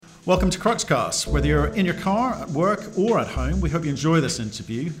Welcome to Cruxcast. Whether you're in your car, at work, or at home, we hope you enjoy this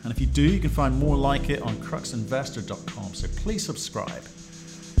interview. And if you do, you can find more like it on cruxinvestor.com. So please subscribe.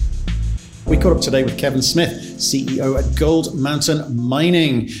 We caught up today with Kevin Smith, CEO at Gold Mountain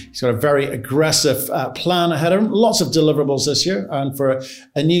Mining. He's got a very aggressive plan ahead of him, lots of deliverables this year, and for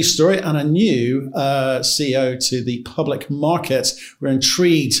a new story and a new CEO to the public markets. We're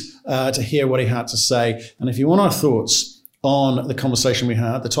intrigued to hear what he had to say. And if you want our thoughts on the conversation we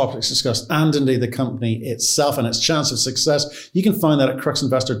had, the topics discussed, and indeed the company itself and its chance of success, you can find that at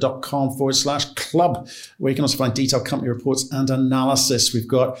cruxinvestor.com/club, where you can also find detailed company reports and analysis. We've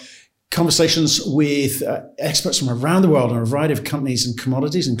got conversations with experts from around the world on a variety of companies and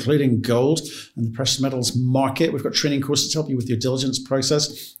commodities, including gold and the precious metals market. We've got training courses to help you with your diligence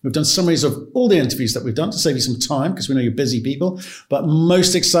process. We've done summaries of all the interviews that we've done to save you some time, because we know you're busy people. But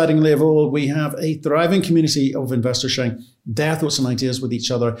most excitingly of all, we have a thriving community of investors sharing their thoughts and ideas with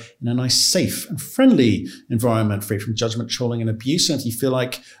each other in a nice, safe and friendly environment, free from judgment, trolling and abuse. And if you feel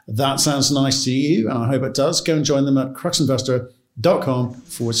like that sounds nice to you, and I hope it does, go and join them at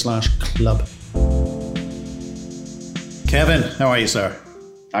cruxinvestor.com/club. Kevin, how are you, sir?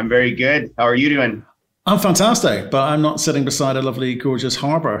 I'm very good. How are you doing? I'm fantastic, but I'm not sitting beside a lovely, gorgeous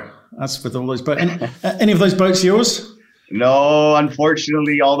harbour. That's with all those boats. Any of those boats yours? No,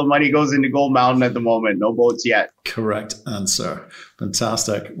 unfortunately, all the money goes into Gold Mountain at the moment. No boats yet. Correct answer.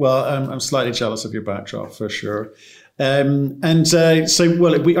 Fantastic. Well, I'm slightly jealous of your backdrop for sure. I tell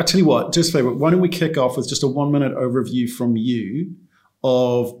you what, just a favor, why don't we kick off with just a 1-minute overview from you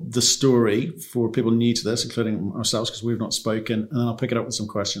of the story for people new to this, including ourselves, because we've not spoken, and then I'll pick it up with some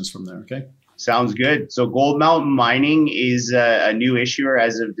questions from there, okay? Sounds good. So Gold Mountain Mining is a new issuer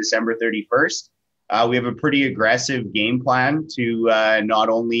as of December 31st. We have a pretty aggressive game plan to not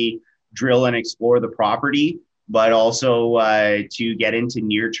only drill and explore the property, but also to get into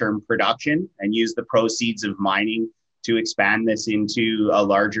near-term production and use the proceeds of mining to expand this into a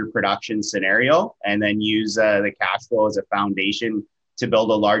larger production scenario, and then use the cash flow as a foundation to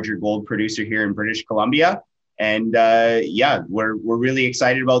build a larger gold producer here in British Columbia. And we're really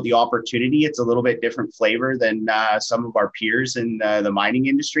excited about the opportunity. It's a little bit different flavor than some of our peers in the mining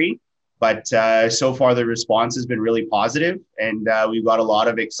industry. But so far, the response has been really positive, and we've got a lot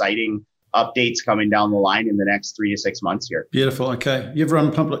of exciting updates coming down the line in the next 3 to 6 months here. Beautiful. Okay. You ever run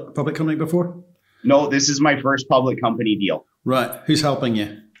a public company before? No, this is my first public company deal. Right. Who's helping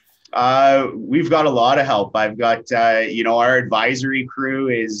you? We've got a lot of help. I've got, our advisory crew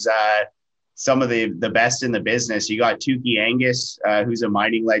is some of the best in the business. You got Tukey Angus, who's a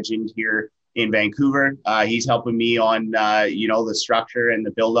mining legend here in Vancouver. He's helping me on, the structure and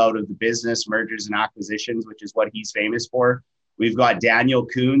the build out of the business, mergers and acquisitions, which is what he's famous for. We've got Daniel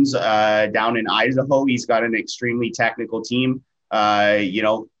Coons down in Idaho. He's got an extremely technical team.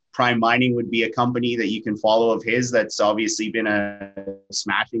 Prime Mining would be a company that you can follow of his that's obviously been a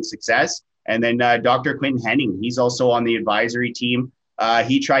smashing success. And then Dr. Quinton Henning, he's also on the advisory team.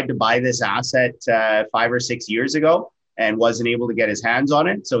 He tried to buy this asset 5 or 6 years ago and wasn't able to get his hands on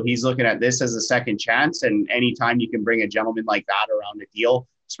it. So he's looking at this as a second chance. And anytime you can bring a gentleman like that around a deal,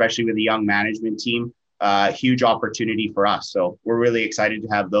 especially with a young management team, huge opportunity for us. So we're really excited to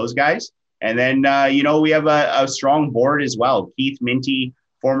have those guys. And then, we have a strong board as well. Keith Minty,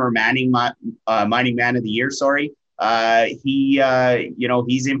 former Mining Man of the Year,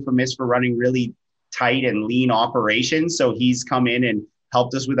 he's infamous for running really tight and lean operations. So he's come in and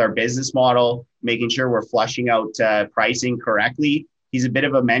helped us with our business model, making sure we're flushing out pricing correctly. He's a bit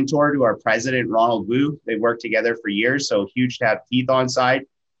of a mentor to our president, Ronald Wu. They've worked together for years, so huge to have Keith on side.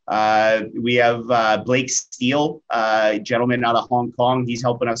 We have Blake Steele, gentleman out of Hong Kong. He's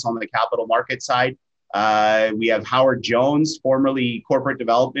helping us on the capital market side. We have Howard Jones, formerly corporate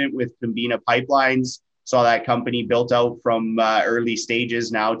development with Pembina Pipelines. Saw that company built out from early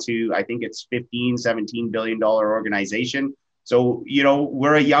stages now to, I think it's $17 billion organization. So,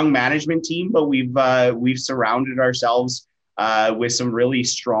 we're a young management team, but we've surrounded ourselves with some really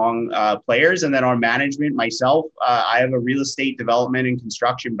strong players. And then our management, myself, I have a real estate development and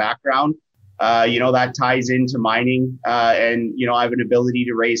construction background. That ties into mining and, I have an ability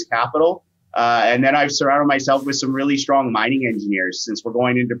to raise capital. And then I've surrounded myself with some really strong mining engineers. Since we're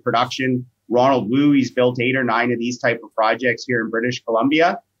going into production, Ronald Wu, he's built 8 or 9 of these type of projects here in British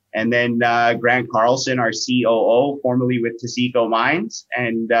Columbia. And then Grant Carlson, our COO, formerly with Taseko Mines.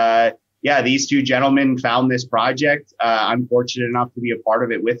 And these two gentlemen found this project. I'm fortunate enough to be a part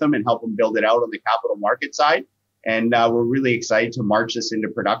of it with them and help them build it out on the capital market side. And we're really excited to march this into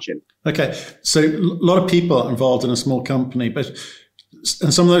production. Okay. So a lot of people involved in a small company, but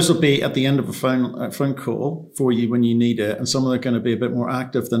And some of those will be at the end of a phone call for you when you need it, and some of them are going to be a bit more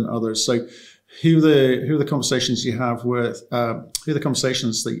active than others. So, who are the conversations you have with? Who are the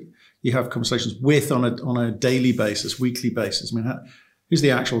conversations that you have conversations with on a daily basis, weekly basis? I mean, who's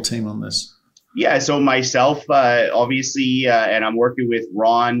the actual team on this? Yeah, so myself, obviously, and I'm working with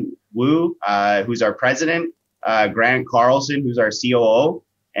Ron Wu, who's our president, Grant Carlson, who's our COO,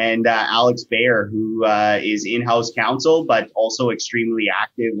 and Alex Bayer, who is in-house counsel, but also extremely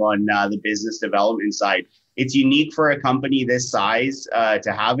active on the business development side. It's unique for a company this size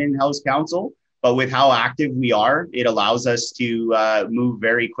to have in-house counsel, but with how active we are, it allows us to move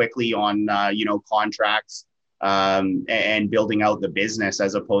very quickly on, contracts and building out the business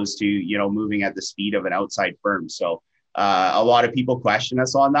as opposed to, moving at the speed of an outside firm. So a lot of people question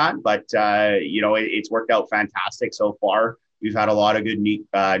us on that, but, it's worked out fantastic so far. We've had a lot of good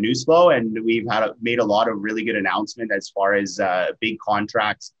news flow, and we've made a lot of really good announcements as far as big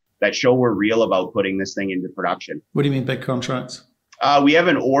contracts that show we're real about putting this thing into production. What do you mean big contracts? We have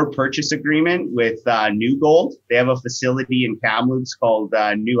an ore purchase agreement with New Gold. They have a facility in Kamloops called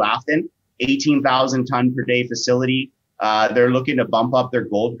New Afton, 18,000 ton per day facility. They're looking to bump up their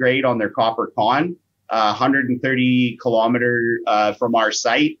gold grade on their copper con. 130 kilometer from our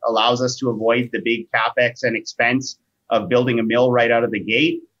site allows us to avoid the big capex and expense of building a mill right out of the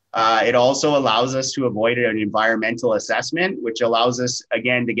gate. It also allows us to avoid an environmental assessment, which allows us,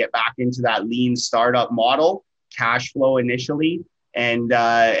 again, to get back into that lean startup model, cash flow initially, and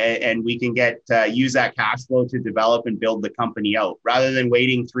we can use that cash flow to develop and build the company out rather than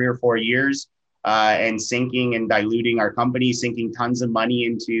waiting 3 or 4 years and sinking and diluting our company, sinking tons of money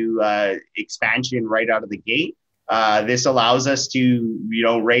into expansion right out of the gate. This allows us to,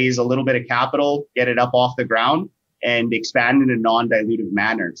 raise a little bit of capital, get it up off the ground, and expand in a non-dilutive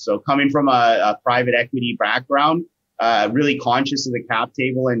manner. So coming from a private equity background, really conscious of the cap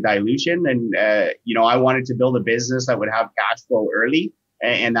table and dilution. And, I wanted to build a business that would have cash flow early.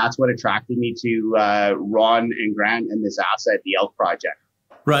 And that's what attracted me to Ron and Grant and this asset, the Elk Project.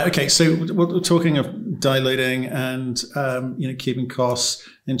 Right. Okay. So we're talking of diluting and, keeping costs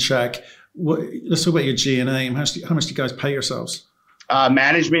in check. Let's talk about your G&A. How much do you guys pay yourselves?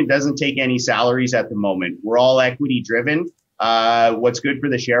 Management doesn't take any salaries at the moment. We're all equity driven. What's good for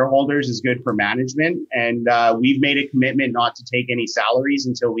the shareholders is good for management. And we've made a commitment not to take any salaries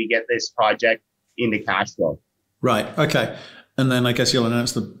until we get this project into cash flow. Right. Okay. And then I guess you'll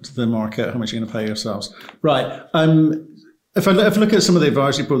announce to the market how much you're going to pay yourselves. Right. If I look at some of the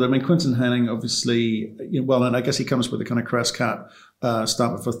advisory board, Quinton Henning, obviously, and I guess he comes with a kind of Crescat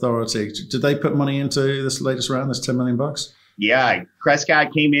stamp of authority. Did they put money into this latest round, this $10 million? Yeah,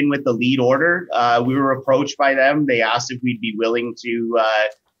 Crescat came in with the lead order. We were approached by them. They asked if we'd be willing to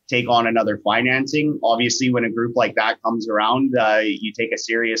take on another financing. Obviously, when a group like that comes around, you take a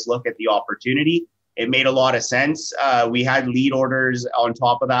serious look at the opportunity. It made a lot of sense. We had lead orders on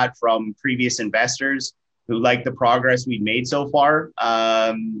top of that from previous investors who liked the progress we'd made so far.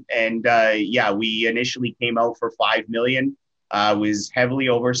 We initially came out for $5 million. Was heavily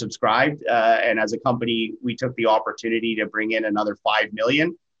oversubscribed. And as a company, we took the opportunity to bring in another $5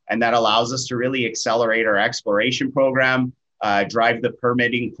 million. And that allows us to really accelerate our exploration program, drive the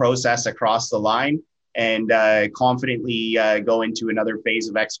permitting process across the line, and confidently go into another phase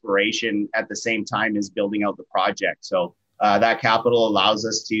of exploration at the same time as building out the project. So that capital allows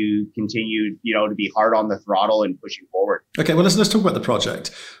us to continue, to be hard on the throttle and pushing forward. Okay, well, let's talk about the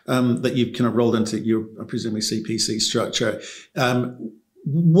project that you've kind of rolled into your presumably CPC structure.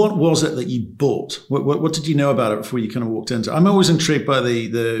 What was it that you bought? What did you know about it before you kind of walked into it? I'm always intrigued by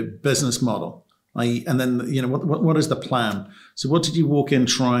the business model. And then, what is the plan? So what did you walk in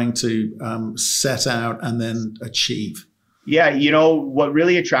trying to set out and then achieve? Yeah, what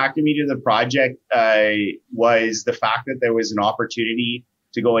really attracted me to the project was the fact that there was an opportunity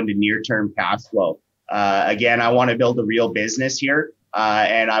to go into near-term cash flow. Again, I want to build a real business here,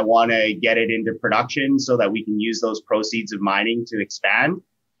 and I want to get it into production so that we can use those proceeds of mining to expand.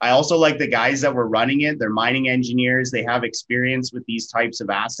 I also like the guys that were running it. They're mining engineers. They have experience with these types of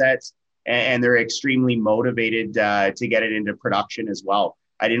assets, and they're extremely motivated to get it into production as well.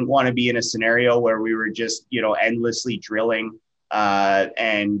 I didn't want to be in a scenario where we were just, endlessly drilling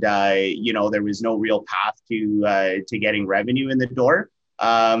and there was no real path to getting revenue in the door.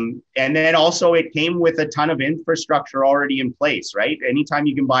 And then also it came with a ton of infrastructure already in place, right? Anytime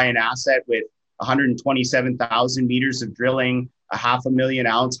you can buy an asset with 127,000 meters of drilling, a 500,000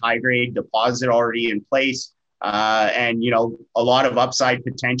 ounce high grade deposit already in place, and, a lot of upside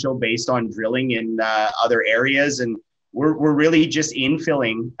potential based on drilling in other areas. And we're really just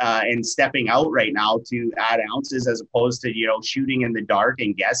infilling and stepping out right now to add ounces as opposed to, shooting in the dark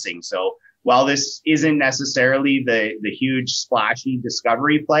and guessing. So while this isn't necessarily the huge splashy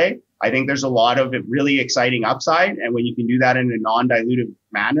discovery play, I think there's a lot of really exciting upside. And when you can do that in a non-dilutive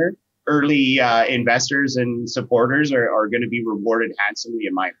manner, early investors and supporters are going to be rewarded handsomely,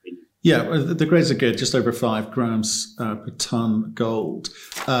 in my opinion. Yeah, the grades are good, just over 5 grams per ton gold.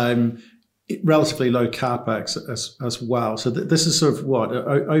 Relatively low capex as well. So this is sort of what,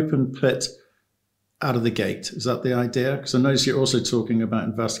 open pit out of the gate. Is that the idea? Because I notice you're also talking about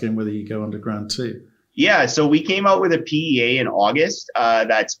investigating whether you go underground too. Yeah, so we came out with a PEA in August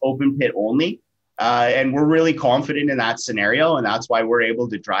that's open pit only. And we're really confident in that scenario, and that's why we're able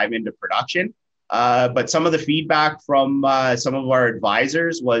to drive into production. But some of the feedback from some of our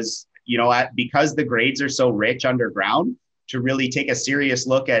advisors was, because the grades are so rich underground, to really take a serious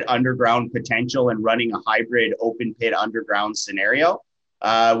look at underground potential and running a hybrid open pit underground scenario.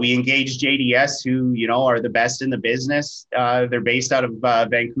 We engaged JDS, who, are the best in the business. They're based out of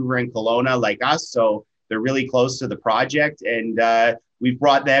Vancouver and Kelowna like us, so they're really close to the project. And we've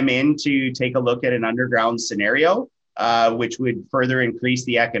brought them in to take a look at an underground scenario, which would further increase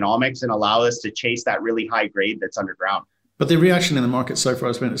the economics and allow us to chase that really high grade that's underground. But the reaction in the market so far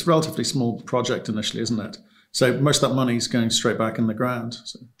has been, it's a relatively small project initially, isn't it? So most of that money is going straight back in the ground.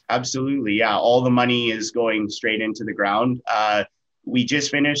 So. Absolutely, yeah. All the money is going straight into the ground. We just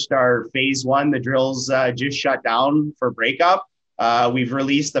finished our phase 1. The drills just shut down for breakup. We've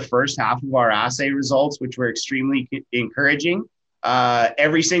released the first half of our assay results, which were extremely encouraging.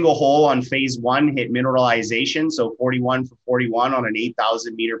 Every single hole on phase 1 hit mineralization, so 41 for 41 on an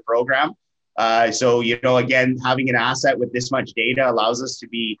 8,000 meter program. So, again, having an asset with this much data allows us to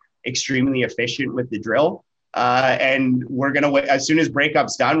be extremely efficient with the drill. And we're going to, as soon as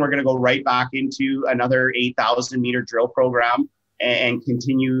breakup's done, we're going to go right back into another 8,000 meter drill program and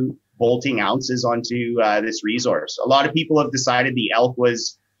continue bolting ounces onto this resource. A lot of people have decided the elk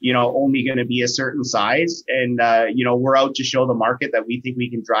was, only going to be a certain size. And, we're out to show the market that we think we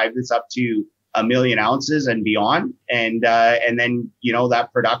can drive this up to 1 million ounces and beyond. And then, that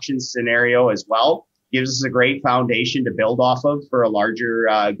production scenario as well gives us a great foundation to build off of for a larger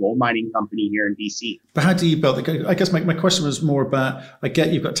gold mining company here in BC. But how do you build it? I guess my question was more about, I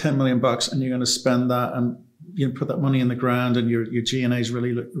get you've got $10 million and you're going to spend that and put that money in the ground and your G&A is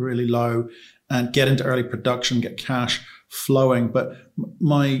really low and get into early production, get cash flowing. But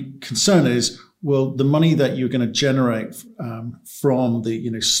my concern is, well, the money that you're going to generate from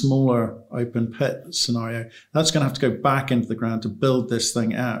the smaller open pit scenario, that's going to have to go back into the ground to build this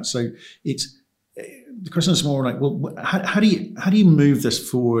thing out. So the question is more like, well, how do you move this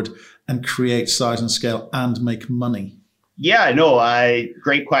forward and create size and scale and make money? Yeah, no,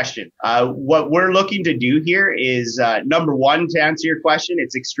 great question. What we're looking to do here is, number one, to answer your question,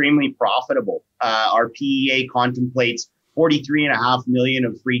 it's extremely profitable. Our PEA contemplates 43.5 million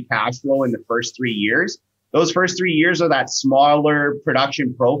of free cash flow in the first 3 years. Those first 3 years are that smaller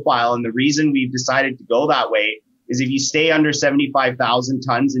production profile. And the reason we've decided to go that way is if you stay under 75,000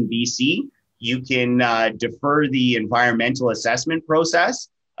 tons in BC, you can defer the environmental assessment process.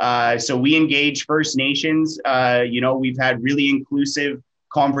 So we engage First Nations. We've had really inclusive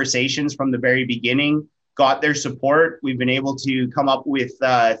conversations from the very beginning, got their support. We've been able to come up with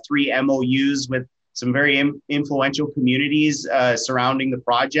 3 MOUs with some very influential communities surrounding the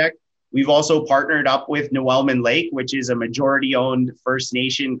project. We've also partnered up with Newellman Lake, which is a majority-owned First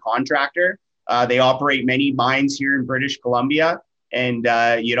Nation contractor. They operate many mines here in British Columbia. And,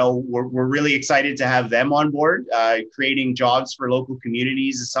 we're really excited to have them on board. Creating jobs for local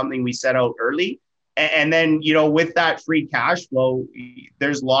communities is something we set out early. And then, with that free cash flow,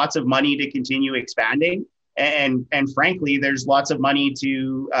 there's lots of money to continue expanding. And frankly, there's lots of money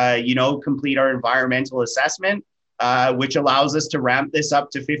to, complete our environmental assessment, which allows us to ramp this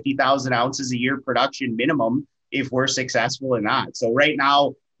up to 50,000 ounces a year production minimum if we're successful in that. So right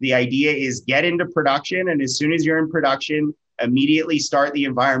now, the idea is get into production. And as soon as you're in production, immediately start the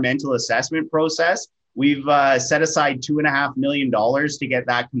environmental assessment process. We've set aside $2.5 million to get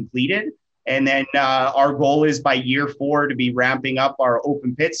that completed. And then our goal is by year 4 to be ramping up our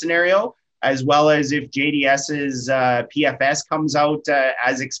open pit scenario, as well as if JDS's PFS comes out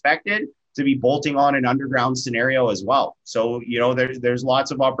as expected, to be bolting on an underground scenario as well. So, there's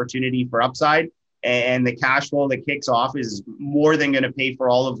lots of opportunity for upside, and the cash flow that kicks off is more than going to pay for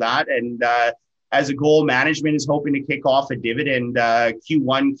all of that. And as a goal, management is hoping to kick off a dividend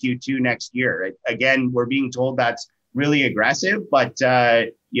Q1, Q2 next year. Again, we're being told that's really aggressive, but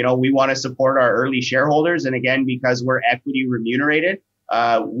we want to support our early shareholders. And again, because we're equity remunerated,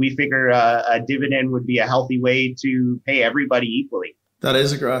 we figure a dividend would be a healthy way to pay everybody equally. That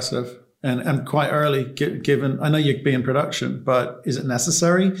is aggressive and quite early, given, I know you'd be in production, but is it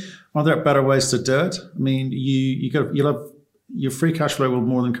necessary? Are there better ways to do it? I mean, you'll have your free cash flow will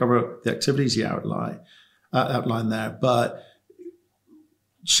more than cover the activities you outline there, but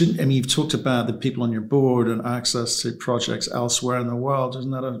you've talked about the people on your board and access to projects elsewhere in the world.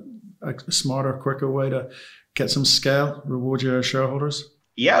 Isn't that a smarter, quicker way to get some scale, reward your shareholders?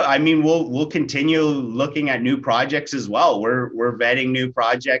 Yeah, I mean, we'll continue looking at new projects as well. We're vetting new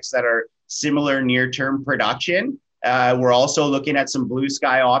projects that are similar near-term production. We're also looking at some blue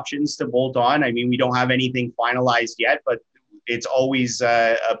sky options to bolt on. I mean, we don't have anything finalized yet, but it's always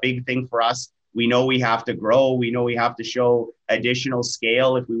a big thing for us. We know we have to grow. We know we have to show additional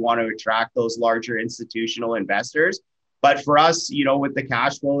scale if we want to attract those larger institutional investors. But for us, with the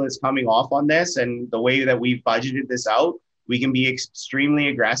cash flow that's coming off on this and the way that we've budgeted this out, we can be extremely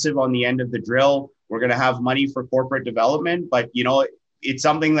aggressive on the end of the drill. We're going to have money for corporate development, but it's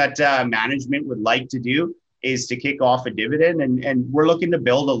something that management would like to do, is to kick off a dividend, and we're looking to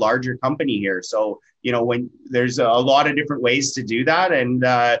build a larger company here. So when there's a lot of different ways to do that, and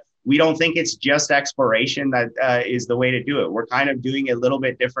we don't think it's just exploration that is the way to do it. We're kind of doing a little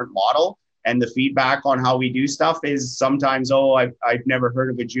bit different model, and the feedback on how we do stuff is sometimes, I've never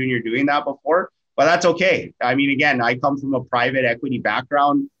heard of a junior doing that before. But that's okay. I mean, again, I come from a private equity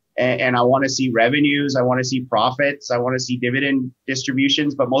background, and I want to see revenues. I want to see profits. I want to see dividend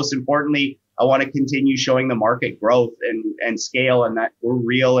distributions. But most importantly, I want to continue showing the market growth and scale, and that we're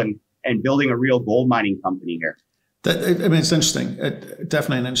real and building a real gold mining company here. It's interesting.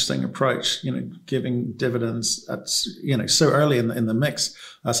 Definitely an interesting approach, giving dividends at, so early in the mix,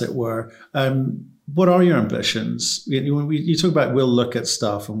 as it were. What are your ambitions? You talk about we'll look at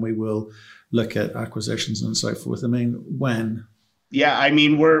stuff and we will look at acquisitions and so forth. I mean, when? Yeah, I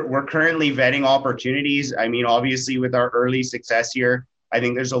mean, we're currently vetting opportunities. I mean, obviously with our early success here, I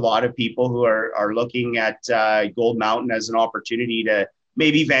think there's a lot of people who are looking at Gold Mountain as an opportunity to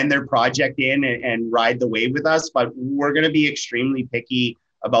maybe vend their project in and ride the wave with us. But we're going to be extremely picky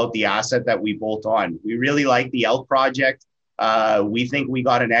about the asset that we bolt on. We really like the Elk project. We think we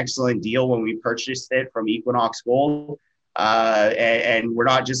got an excellent deal when we purchased it from Equinox Gold. And we're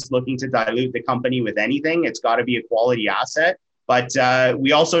not just looking to dilute the company with anything. It's got to be a quality asset. But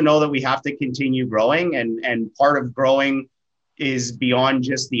we also know that we have to continue growing, and part of growing is beyond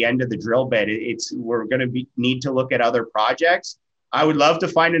just the end of the drill bit. We're going to need to look at other projects. I would love to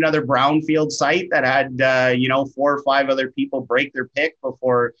find another brownfield site that had 4 or 5 other people break their pick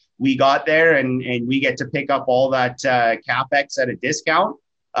before we got there, and we get to pick up all that capex at a discount.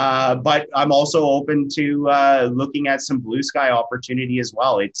 But I'm also open to looking at some blue sky opportunity as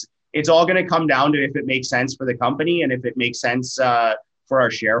well. It's all going to come down to if it makes sense for the company and if it makes sense for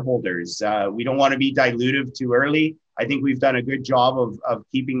our shareholders. We don't want to be dilutive too early. I think we've done a good job of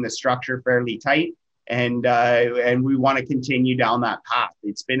keeping the structure fairly tight, and we want to continue down that path.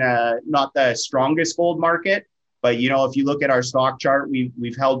 It's been not the strongest gold market, but if you look at our stock chart,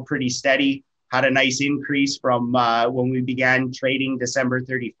 we've held pretty steady. Had a nice increase from when we began trading December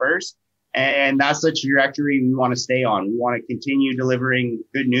 31st. And that's the trajectory we want to stay on. We want to continue delivering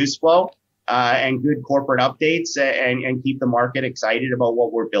good news flow and good corporate updates and keep the market excited about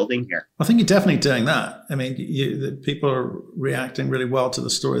what we're building here. I think you're definitely doing that. I mean, the people are reacting really well to the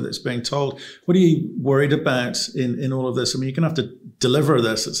story that's being told. What are you worried about in all of this? I mean, you're going to have to deliver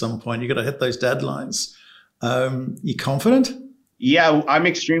this at some point. You've got to hit those deadlines. You confident? Yeah, I'm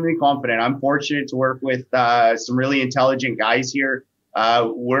extremely confident. I'm fortunate to work with some really intelligent guys here.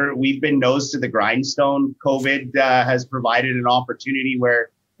 We've been nose to the grindstone. COVID has provided an opportunity where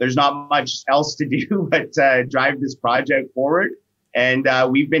there's not much else to do but drive this project forward. And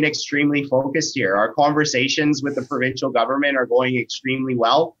we've been extremely focused here. Our conversations with the provincial government are going extremely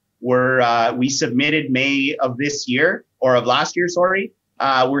well. We submitted May of this year, or of last year, sorry.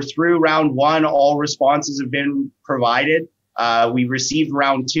 We're through round 1. All responses have been provided. We received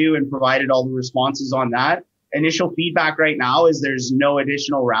round 2 and provided all the responses on that. Initial feedback right now is there's no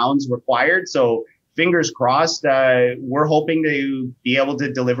additional rounds required. So fingers crossed, we're hoping to be able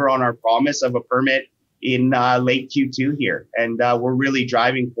to deliver on our promise of a permit in late Q2 here. And we're really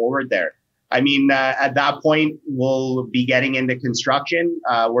driving forward there. I mean, at that point, we'll be getting into construction.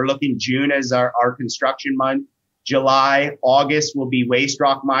 We're looking June as our construction month. July, August will be waste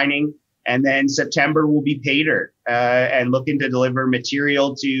rock mining. And then September will be pay dirt and looking to deliver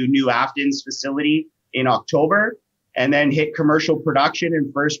material to New Afton's facility in October, and then hit commercial production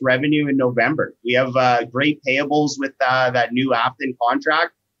and first revenue in November. We have great payables with that New Afton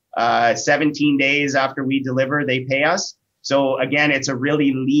contract. 17 days after we deliver, they pay us. So again, it's a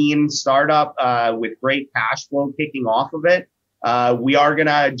really lean startup with great cash flow kicking off of it. We are going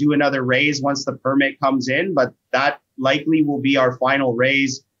to do another raise once the permit comes in, but that likely will be our final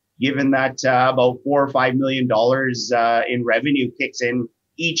raise, given that about $4 or $5 million in revenue kicks in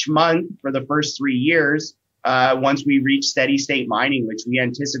each month for the first 3 years once we reach steady state mining, which we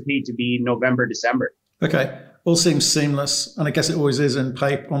anticipate to be November, December. Okay. All seems seamless, and I guess it always is on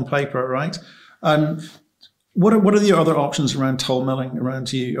paper, right? What are the other options around toll milling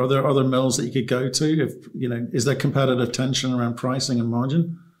around you? Are there other mills that you could go to? If is there competitive tension around pricing and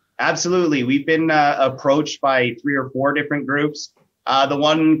margin? Absolutely. We've been approached by 3 or 4 different groups. The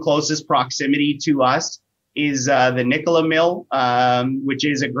one closest proximity to us is the Nicola Mill, which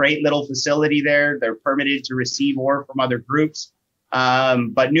is a great little facility there. They're permitted to receive ore from other groups.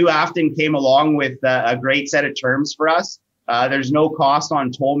 But New Afton came along with a great set of terms for us. There's no cost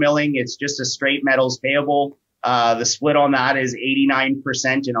on toll milling. It's just a straight metals payable. The split on that is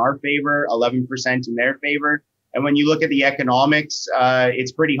 89% in our favor, 11% in their favor. And when you look at the economics,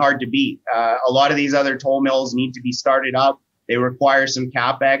 it's pretty hard to beat. A lot of these other toll mills need to be started up. They require some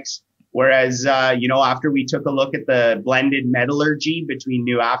CapEx. Whereas, after we took a look at the blended metallurgy between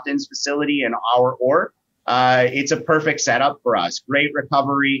New Afton's facility and our ore, it's a perfect setup for us. Great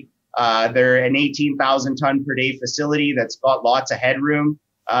recovery. They're an 18,000 ton per day facility that's got lots of headroom.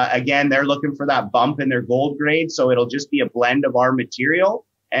 Again, they're looking for that bump in their gold grade. So it'll just be a blend of our material.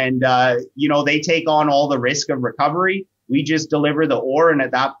 And, they take on all the risk of recovery. We just deliver the ore. And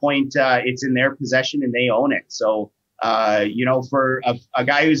at that point, it's in their possession and they own it. So, for a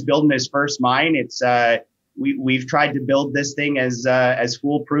guy who's building his first mine, it's we've tried to build this thing as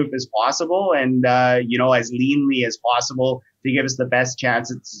foolproof as possible and, as leanly as possible to give us the best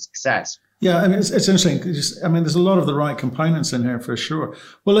chance at success. Yeah, I mean, it's interesting. There's a lot of the right components in here for sure.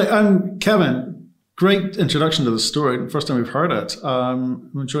 Well, Kevin, great introduction to the story. First time we've heard it. I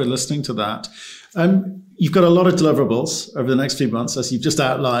enjoyed listening to that. You've got a lot of deliverables over the next few months, as you've just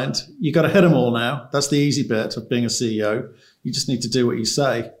outlined. You've got to hit them all now. That's the easy bit of being a CEO. You just need to do what you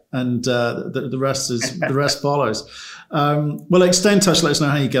say, and the rest follows. Stay in touch. Let us know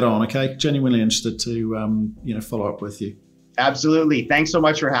how you get on. Okay, genuinely interested to follow up with you. Absolutely. Thanks so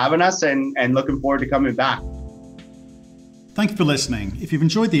much for having us, and looking forward to coming back. Thank you for listening. If you've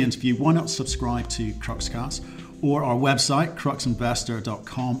enjoyed the interview, why not subscribe to Cruxcast or our website,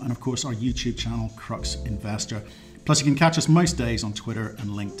 cruxinvestor.com, and of course our YouTube channel, Crux Investor. Plus you can catch us most days on Twitter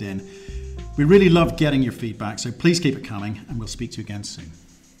and LinkedIn. We really love getting your feedback, so please keep it coming, and we'll speak to you again soon.